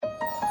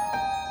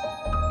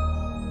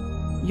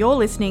You're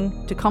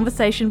listening to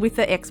Conversation with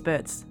the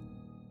Experts.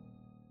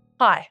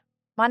 Hi,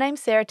 my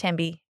name's Sarah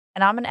Temby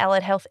and I'm an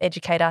allied health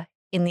educator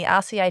in the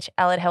RCH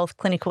Allied Health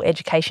Clinical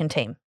Education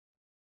team.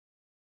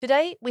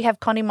 Today we have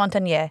Connie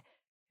Montagner,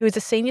 who is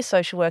a senior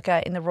social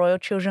worker in the Royal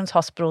Children's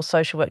Hospital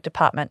Social Work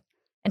Department,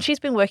 and she's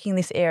been working in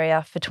this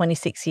area for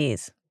 26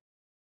 years.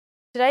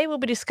 Today we'll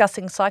be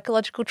discussing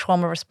psychological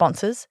trauma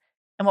responses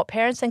and what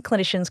parents and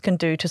clinicians can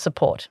do to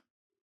support.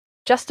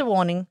 Just a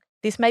warning,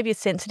 this may be a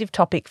sensitive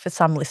topic for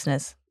some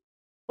listeners.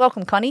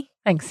 Welcome, Connie.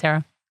 Thanks,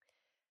 Sarah.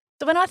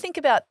 So when I think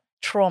about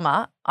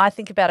trauma, I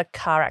think about a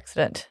car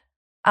accident.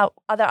 Are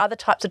there other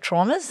types of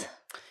traumas?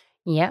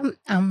 Yeah,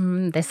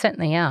 there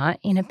certainly are.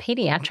 In a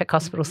paediatric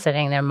hospital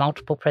setting, there are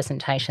multiple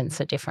presentations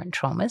of different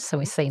traumas. So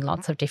we see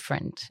lots of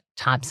different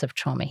types of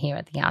trauma here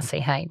at the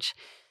RCH.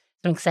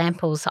 Some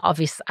examples are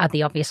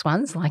the obvious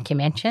ones, like you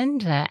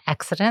mentioned,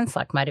 accidents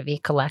like motor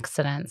vehicle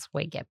accidents.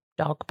 We get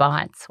dog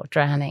bites or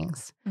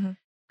drownings. Mm-hmm.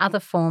 Other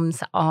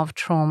forms of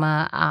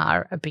trauma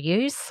are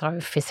abuse, so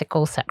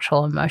physical,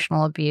 sexual,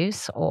 emotional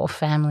abuse, or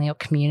family or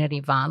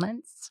community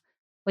violence.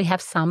 We have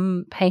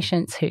some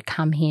patients who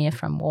come here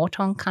from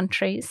war-torn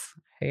countries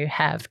who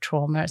have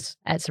traumas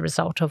as a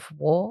result of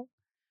war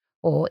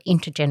or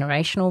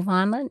intergenerational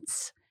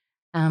violence.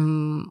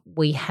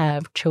 We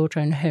have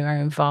children who are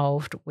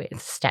involved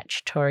with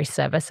statutory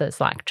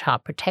services like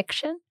child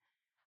protection,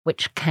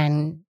 which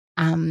can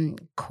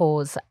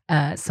cause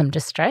some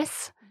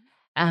distress.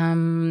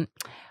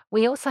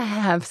 We also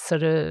have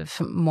sort of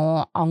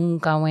more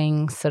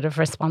ongoing sort of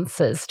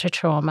responses to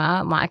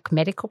trauma, like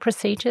medical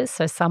procedures.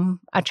 So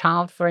a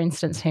child, for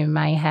instance, who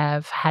may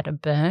have had a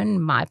burn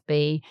might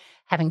be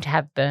having to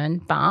have burn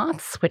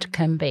baths, which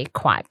can be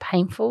quite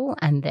painful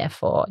and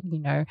therefore,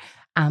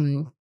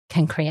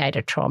 can create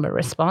a trauma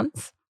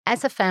response.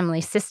 As a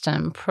family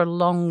system,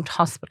 prolonged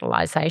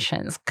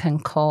hospitalizations can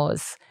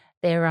cause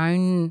their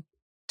own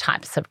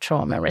types of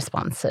trauma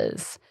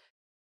responses.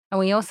 And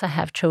we also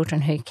have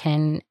children who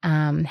can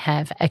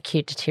have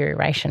acute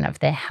deterioration of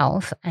their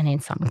health, and in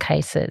some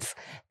cases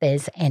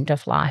there's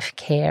end-of-life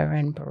care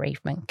and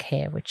bereavement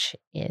care, which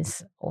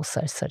is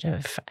also sort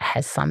of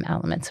has some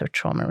elements of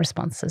trauma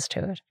responses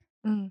to it.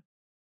 Mm.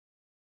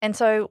 And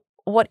so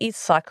what is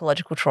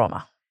psychological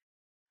trauma?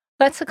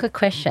 That's a good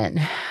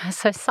question.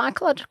 So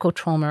psychological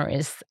trauma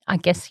is, I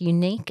guess,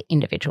 unique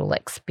individual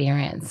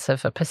experience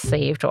of a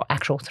perceived or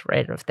actual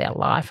threat of their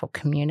life or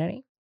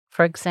community.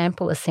 For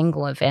example, a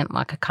single event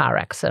like a car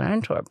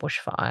accident or a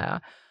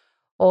bushfire,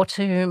 or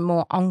to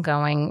more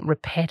ongoing,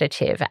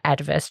 repetitive,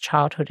 adverse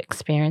childhood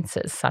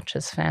experiences such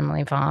as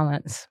family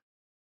violence.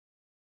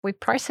 We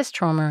process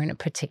trauma in a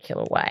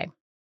particular way.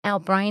 Our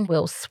brain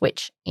will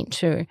switch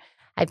into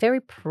a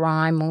very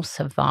primal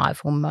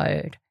survival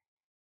mode,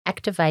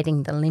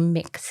 activating the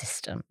limbic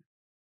system.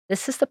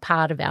 This is the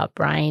part of our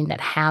brain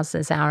that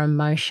houses our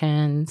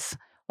emotions,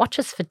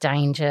 watches for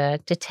danger,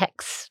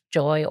 detects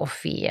joy or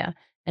fear,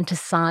 and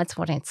decides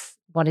what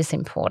is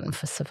important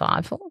for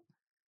survival.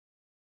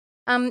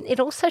 It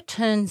also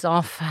turns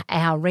off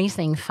our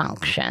reasoning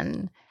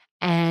function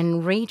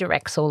and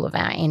redirects all of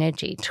our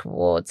energy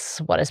towards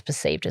what is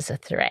perceived as a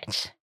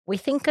threat. We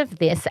think of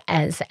this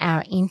as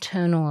our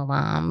internal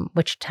alarm,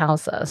 which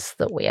tells us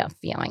that we are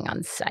feeling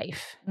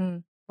unsafe.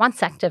 Mm.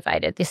 Once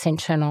activated, this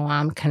internal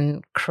alarm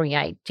can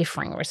create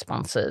differing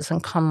responses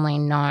and commonly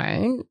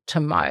known to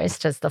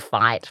most as the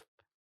fight,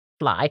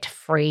 flight,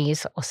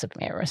 freeze, or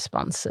submit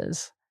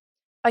responses.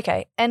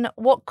 Okay, and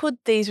what could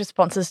these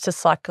responses to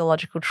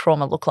psychological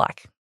trauma look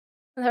like?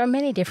 There are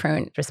many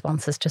different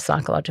responses to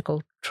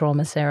psychological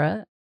trauma,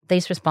 Sarah.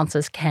 These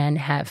responses can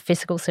have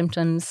physical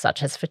symptoms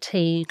such as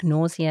fatigue,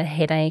 nausea,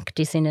 headache,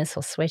 dizziness,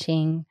 or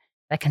sweating.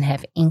 They can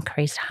have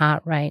increased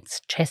heart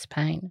rates, chest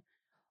pain.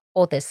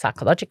 Or there's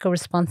psychological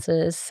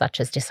responses such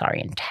as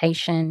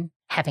disorientation,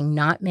 having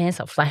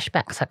nightmares or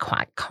flashbacks are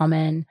quite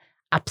common,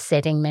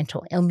 upsetting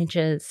mental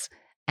images,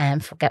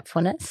 and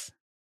forgetfulness.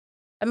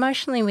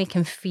 Emotionally, we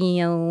can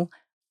feel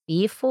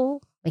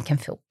fearful, we can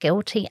feel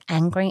guilty,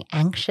 angry,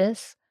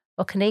 anxious,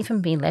 or can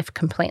even be left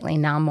completely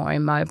numb or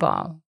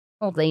immobile.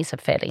 All these are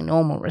fairly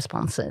normal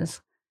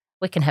responses.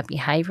 We can have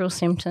behavioural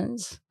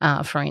symptoms,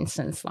 for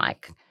instance,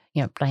 like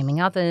blaming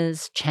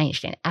others,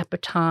 changed in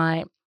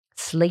appetite,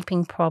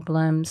 sleeping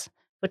problems.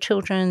 For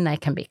children, they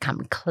can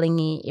become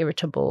clingy,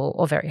 irritable,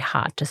 or very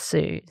hard to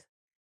soothe.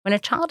 When a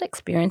child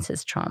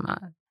experiences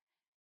trauma,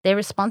 their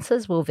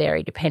responses will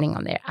vary depending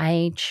on their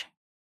age,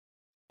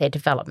 their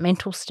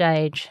developmental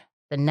stage,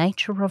 the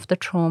nature of the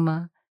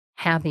trauma,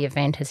 how the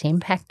event has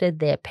impacted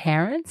their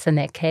parents and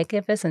their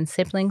caregivers and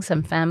siblings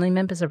and family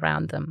members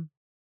around them.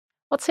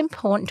 What's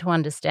important to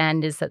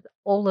understand is that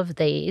all of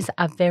these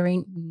are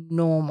very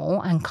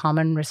normal and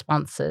common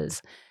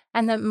responses,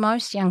 and that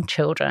most young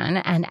children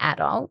and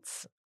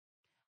adults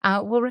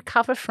will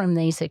recover from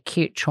these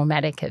acute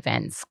traumatic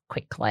events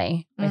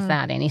quickly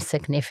without any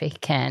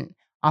significant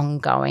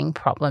ongoing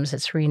problems.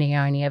 It's really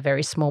only a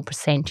very small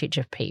percentage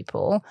of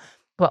people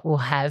but will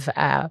have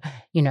a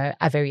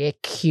very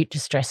acute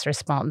distress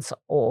response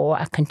or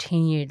a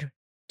continued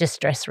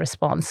distress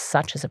response,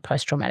 such as a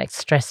post-traumatic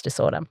stress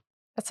disorder.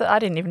 I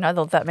didn't even know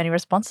there were that many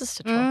responses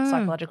to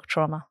psychological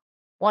trauma.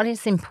 What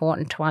is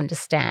important to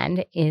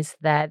understand is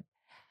that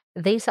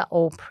these are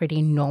all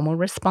pretty normal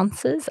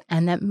responses,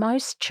 and that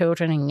most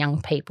children and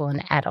young people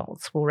and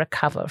adults will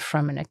recover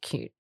from an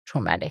acute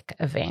traumatic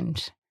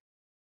event.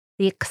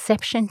 The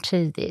exception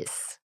to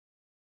this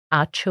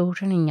are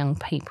children and young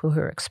people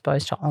who are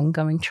exposed to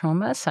ongoing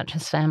trauma, such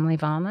as family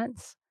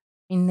violence.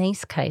 In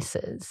these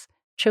cases,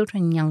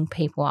 children and young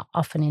people are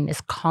often in this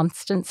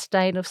constant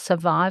state of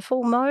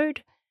survival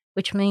mode,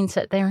 which means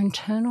that their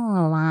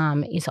internal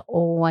alarm is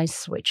always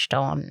switched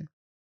on.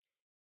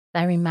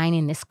 They remain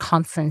in this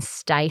constant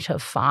state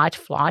of fight,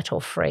 flight,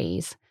 or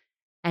freeze,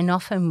 and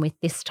often with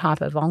this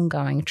type of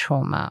ongoing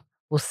trauma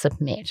will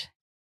submit.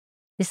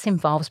 This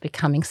involves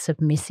becoming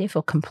submissive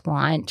or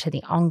compliant to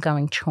the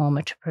ongoing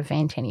trauma to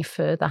prevent any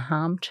further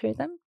harm to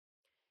them,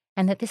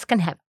 and that this can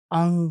have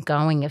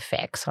ongoing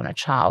effects on a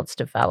child's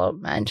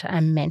development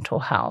and mental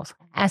health.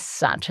 As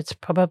such, it's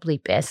probably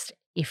best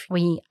if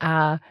we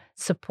are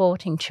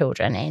supporting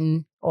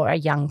children or a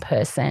young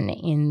person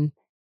in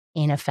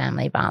a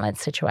family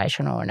violence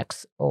situation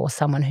or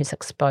someone who's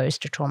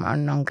exposed to trauma on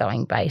an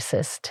ongoing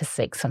basis to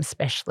seek some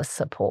specialist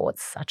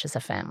supports, such as a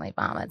family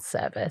violence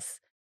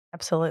service.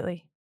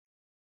 Absolutely.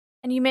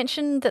 And you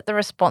mentioned that the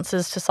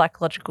responses to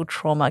psychological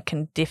trauma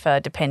can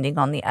differ depending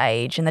on the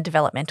age and the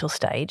developmental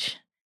stage.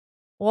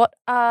 What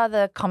are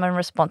the common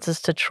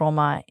responses to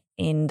trauma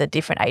in the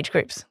different age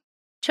groups?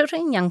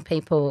 Children and young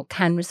people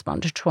can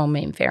respond to trauma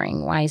in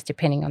varying ways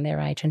depending on their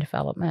age and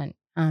development.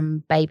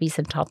 Babies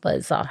and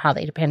toddlers are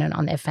highly dependent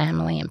on their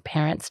family and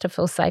parents to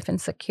feel safe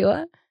and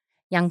secure.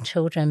 Young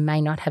children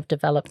may not have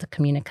developed the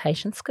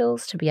communication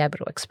skills to be able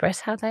to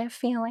express how they are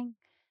feeling.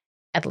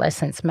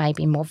 Adolescents may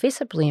be more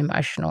visibly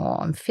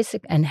emotional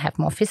and have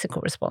more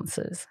physical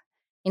responses.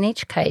 In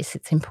each case,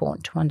 it's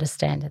important to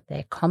understand that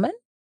they're common,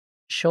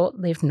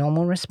 short-lived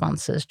normal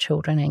responses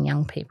children and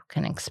young people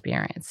can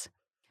experience.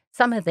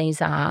 Some of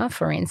these are,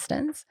 for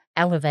instance,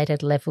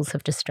 elevated levels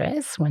of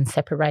distress when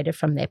separated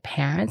from their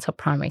parents or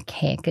primary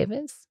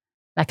caregivers.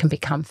 They can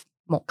become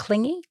more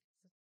clingy.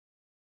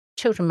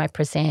 Children may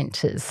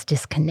present as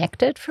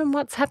disconnected from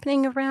what's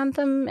happening around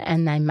them,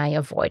 and they may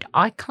avoid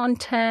eye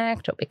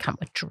contact or become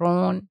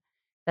withdrawn.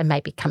 They may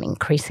become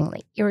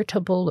increasingly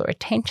irritable or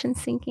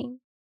attention-seeking.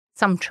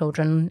 Some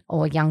children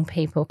or young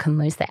people can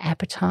lose their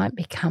appetite,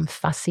 become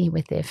fussy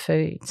with their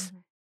foods. Mm-hmm.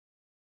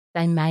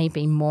 They may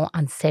be more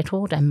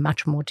unsettled and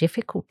much more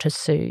difficult to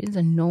soothe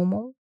than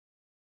normal.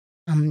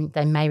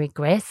 They may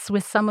regress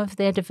with some of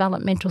their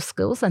developmental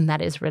skills, and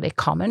that is really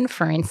common.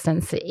 For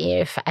instance,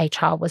 if a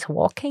child was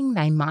walking,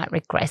 they might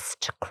regress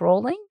to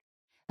crawling.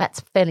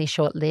 That's fairly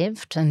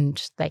short-lived,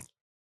 and they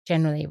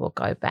generally will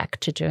go back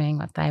to doing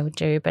what they would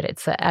do, but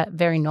it's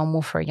very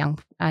normal for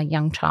a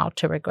young child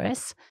to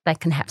regress. They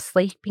can have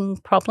sleeping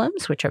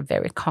problems, which are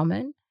very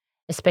common,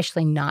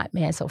 especially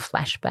nightmares or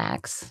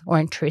flashbacks or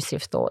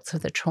intrusive thoughts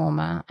of the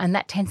trauma. And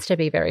that tends to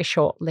be very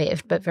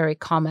short-lived but very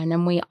common.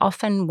 And we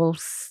often will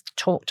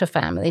talk to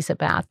families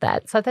about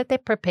that so that they're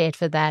prepared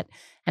for that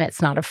and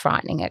it's not a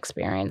frightening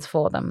experience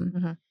for them.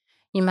 Mm-hmm.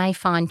 You may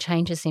find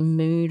changes in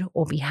mood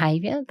or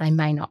behaviour. They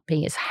may not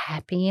be as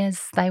happy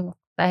as they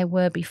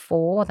were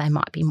before. They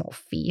might be more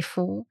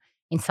fearful.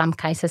 In some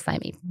cases, they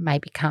may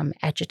become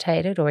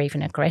agitated or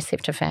even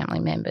aggressive to family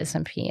members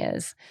and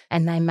peers.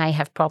 And they may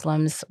have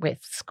problems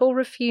with school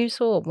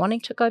refusal or wanting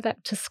to go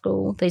back to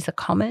school. These are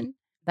common.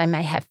 They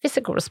may have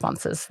physical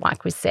responses,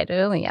 like we said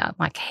earlier,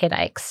 like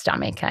headaches,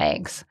 stomach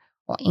aches,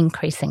 or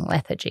increasing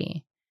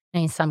lethargy.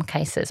 And in some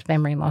cases,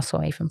 memory loss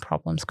or even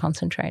problems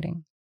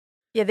concentrating.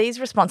 Yeah, these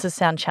responses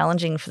sound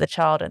challenging for the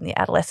child and the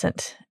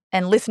adolescent.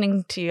 And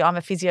listening to you, I'm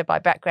a physio by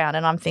background,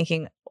 and I'm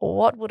thinking,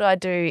 what would I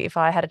do if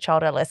I had a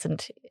child or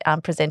adolescent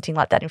presenting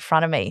like that in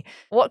front of me?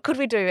 What could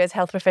we do as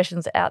health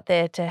professionals out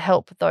there to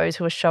help those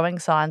who are showing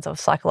signs of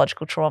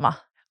psychological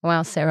trauma?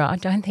 Well, Sarah, I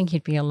don't think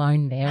you'd be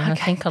alone there. Okay. I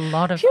think a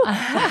lot of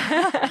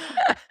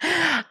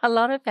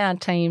our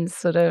teams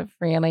sort of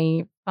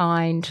really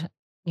find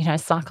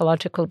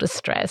psychological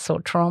distress or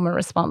trauma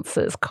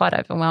responses quite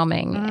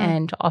overwhelming.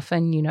 And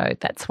often,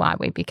 that's why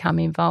we become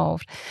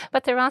involved.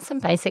 But there are some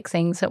basic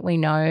things that we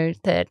know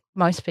that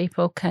most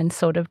people can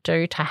sort of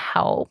do to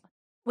help.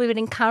 We would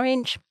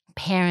encourage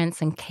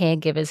parents and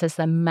caregivers as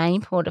the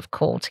main port of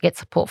call to get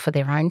support for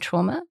their own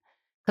trauma,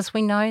 because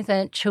we know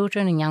that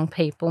children and young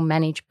people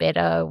manage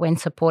better when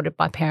supported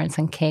by parents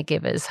and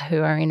caregivers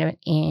who are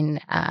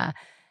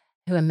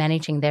who are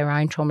managing their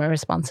own trauma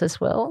response as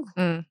well.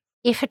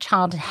 If a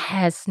child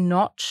has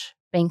not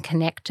been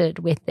connected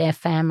with their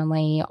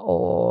family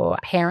or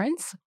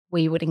parents,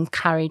 we would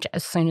encourage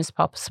as soon as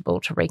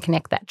possible to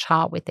reconnect that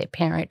child with their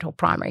parent or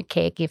primary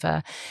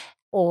caregiver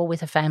or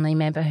with a family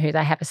member who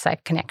they have a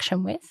safe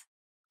connection with.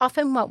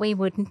 Often what we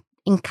would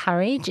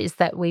encourage is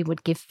that we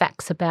would give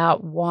facts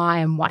about why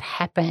and what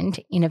happened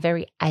in a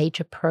very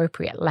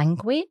age-appropriate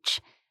language,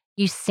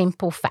 use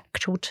simple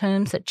factual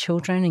terms that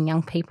children and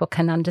young people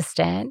can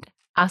understand,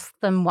 ask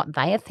them what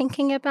they are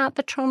thinking about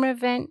the trauma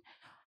event.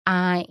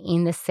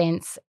 In the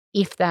sense,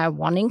 if they're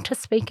wanting to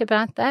speak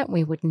about that,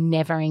 we would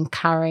never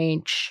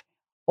encourage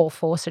or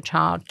force a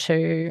child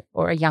to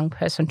or a young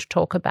person to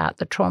talk about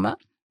the trauma.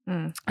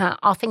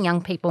 Often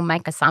young people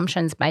make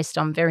assumptions based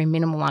on very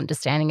minimal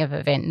understanding of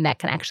event, and that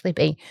can actually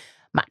be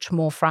much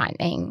more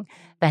frightening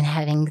than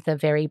having the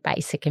very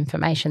basic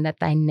information that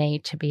they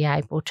need to be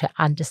able to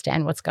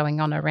understand what's going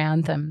on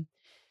around them.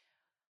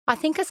 I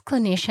think as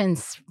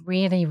clinicians,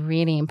 really,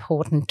 really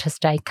important to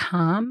stay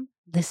calm,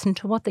 listen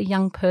to what the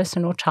young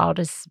person or child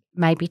is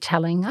maybe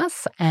telling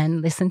us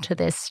and listen to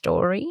their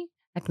story,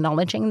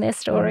 acknowledging their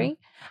story,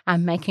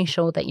 and making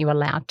sure that you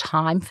allow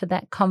time for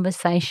that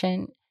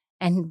conversation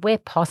and, where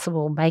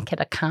possible, make it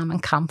a calm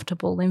and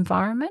comfortable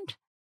environment.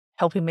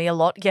 Helping me a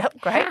lot. Yep,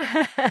 great.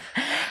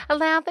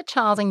 Allow the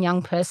child and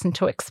young person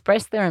to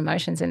express their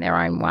emotions in their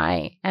own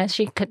way.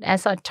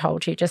 As I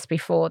told you just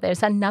before,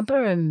 there's a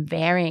number of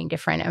varying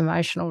different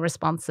emotional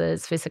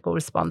responses, physical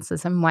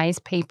responses, and ways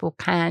people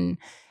can,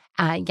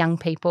 young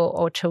people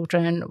or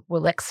children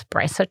will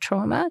express a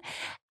trauma.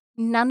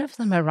 None of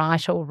them are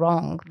right or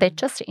wrong. They're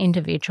just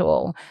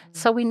individual.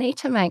 So we need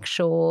to make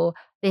sure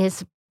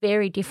there's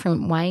very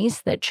different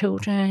ways that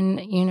children,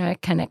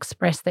 can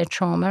express their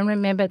trauma. And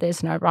remember,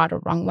 there's no right or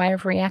wrong way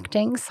of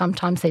reacting.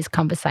 Sometimes these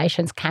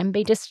conversations can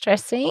be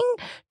distressing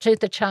to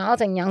the child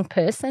and young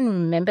person.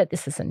 Remember,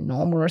 this is a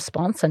normal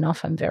response and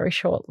often very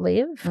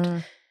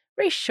short-lived.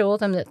 Reassure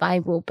them that they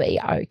will be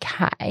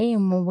okay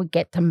and we'll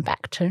get them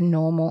back to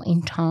normal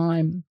in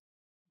time.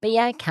 Be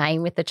okay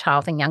with the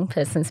child and young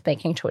person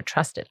speaking to a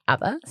trusted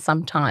other.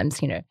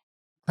 Sometimes,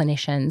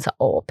 clinicians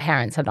or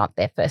parents are not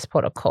their first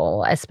port of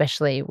call,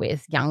 especially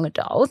with young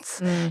adults.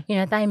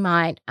 They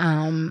might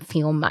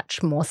feel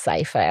much more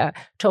safer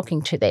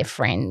talking to their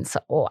friends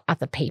or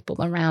other people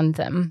around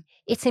them.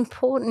 It's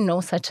important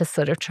also to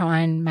sort of try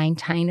and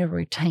maintain a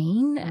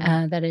routine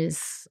that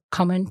is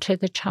common to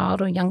the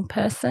child or young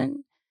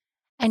person.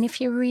 And if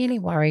you're really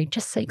worried,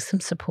 just seek some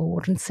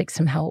support and seek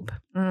some help.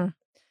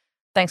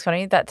 Thanks,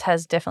 Connie. That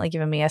has definitely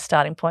given me a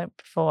starting point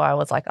before I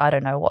was like, I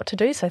don't know what to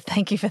do. So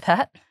thank you for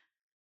that.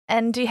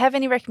 And do you have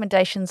any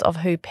recommendations of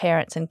who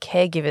parents and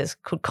caregivers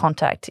could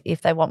contact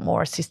if they want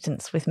more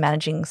assistance with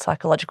managing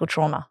psychological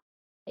trauma?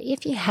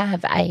 If you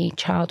have a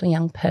child or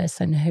young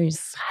person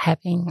who's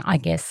having, I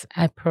guess,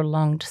 a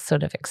prolonged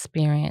sort of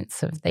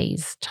experience of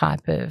these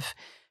type of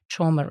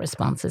trauma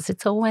responses,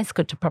 it's always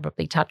good to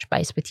probably touch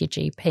base with your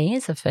GP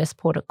as a first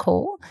port of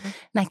call.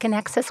 They can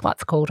access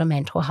what's called a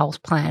mental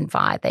health plan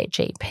via their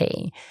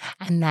GP,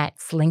 and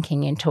that's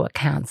linking into a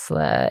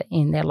counsellor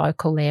in their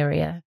local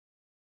area.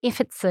 If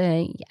it's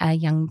a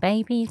young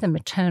baby, the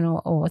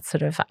maternal or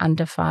sort of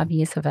under 5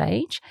 years of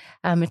age,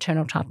 a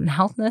maternal child and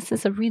health nurse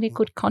is a really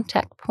good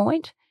contact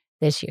point.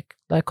 There's your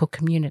local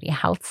community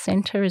health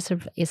centre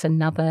is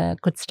another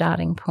good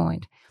starting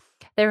point.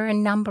 There are a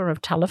number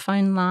of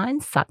telephone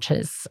lines such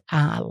as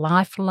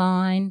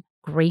Lifeline,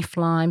 Grief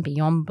Line,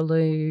 Beyond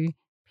Blue,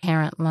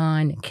 Parent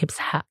Line, Kids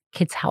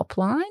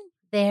Helpline.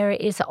 There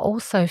is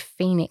also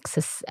Phoenix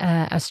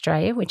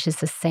Australia, which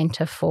is a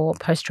centre for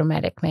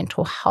post-traumatic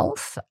mental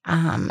health,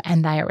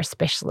 and they are a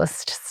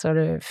specialist sort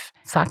of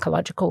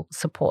psychological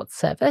support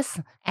service.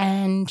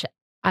 And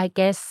I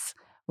guess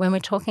when we're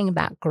talking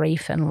about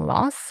grief and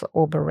loss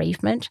or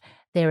bereavement,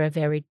 they're a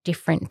very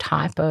different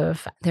type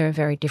of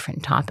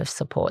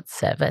support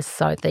service.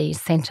 So the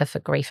Centre for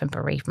Grief and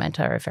Bereavement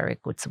are a very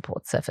good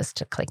support service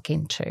to click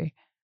into.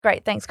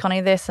 Great, thanks,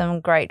 Connie. There's some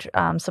great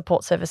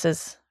support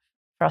services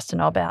for us to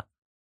know about.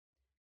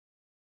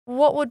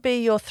 What would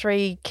be your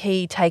 3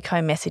 key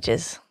take-home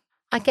messages?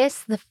 I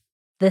guess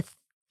the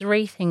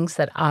 3 things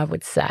that I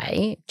would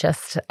say,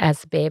 just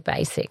as bare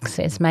basics,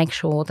 is make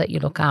sure that you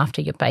look after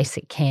your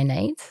basic care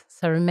needs.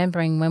 So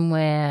remembering when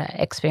we're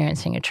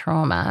experiencing a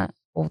trauma,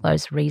 all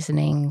those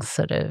reasoning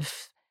sort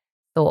of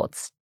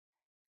thoughts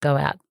go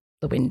out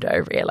the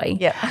window, really.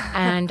 Yeah.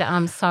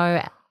 And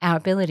so our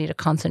ability to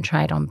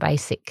concentrate on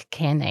basic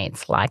care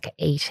needs like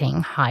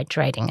eating,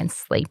 hydrating and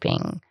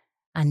sleeping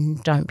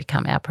and don't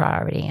become our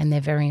priority. And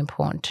they're very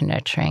important to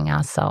nurturing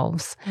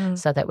ourselves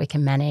so that we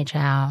can manage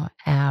our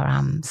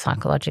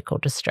psychological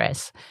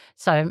distress.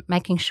 So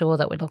making sure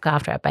that we look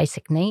after our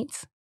basic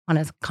needs. One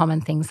of the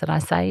common things that I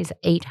say is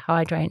eat,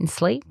 hydrate and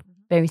sleep.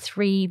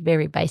 3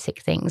 very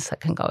basic things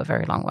that can go a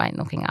very long way in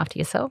looking after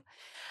yourself.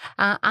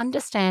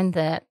 Understand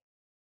that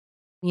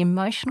the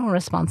emotional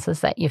responses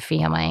that you're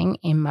feeling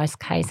in most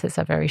cases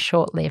are very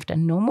short-lived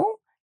and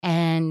normal,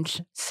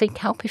 and seek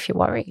help if you're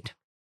worried.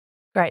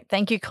 Great.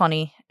 Thank you,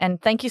 Connie. And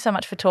thank you so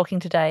much for talking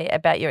today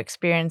about your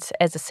experience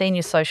as a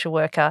senior social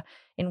worker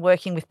in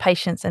working with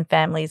patients and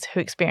families who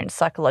experience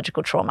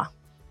psychological trauma.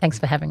 Thanks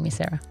for having me,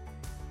 Sarah.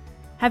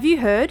 Have you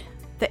heard?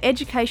 The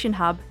Education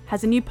Hub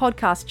has a new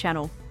podcast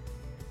channel,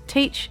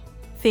 Teach,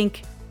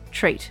 Think,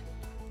 Treat.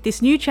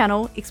 This new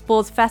channel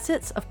explores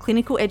facets of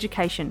clinical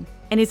education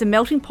and is a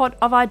melting pot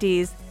of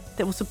ideas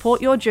that will support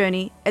your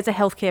journey as a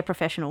healthcare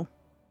professional.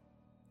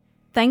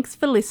 Thanks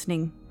for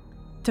listening.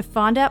 To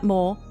find out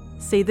more,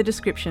 see the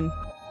description.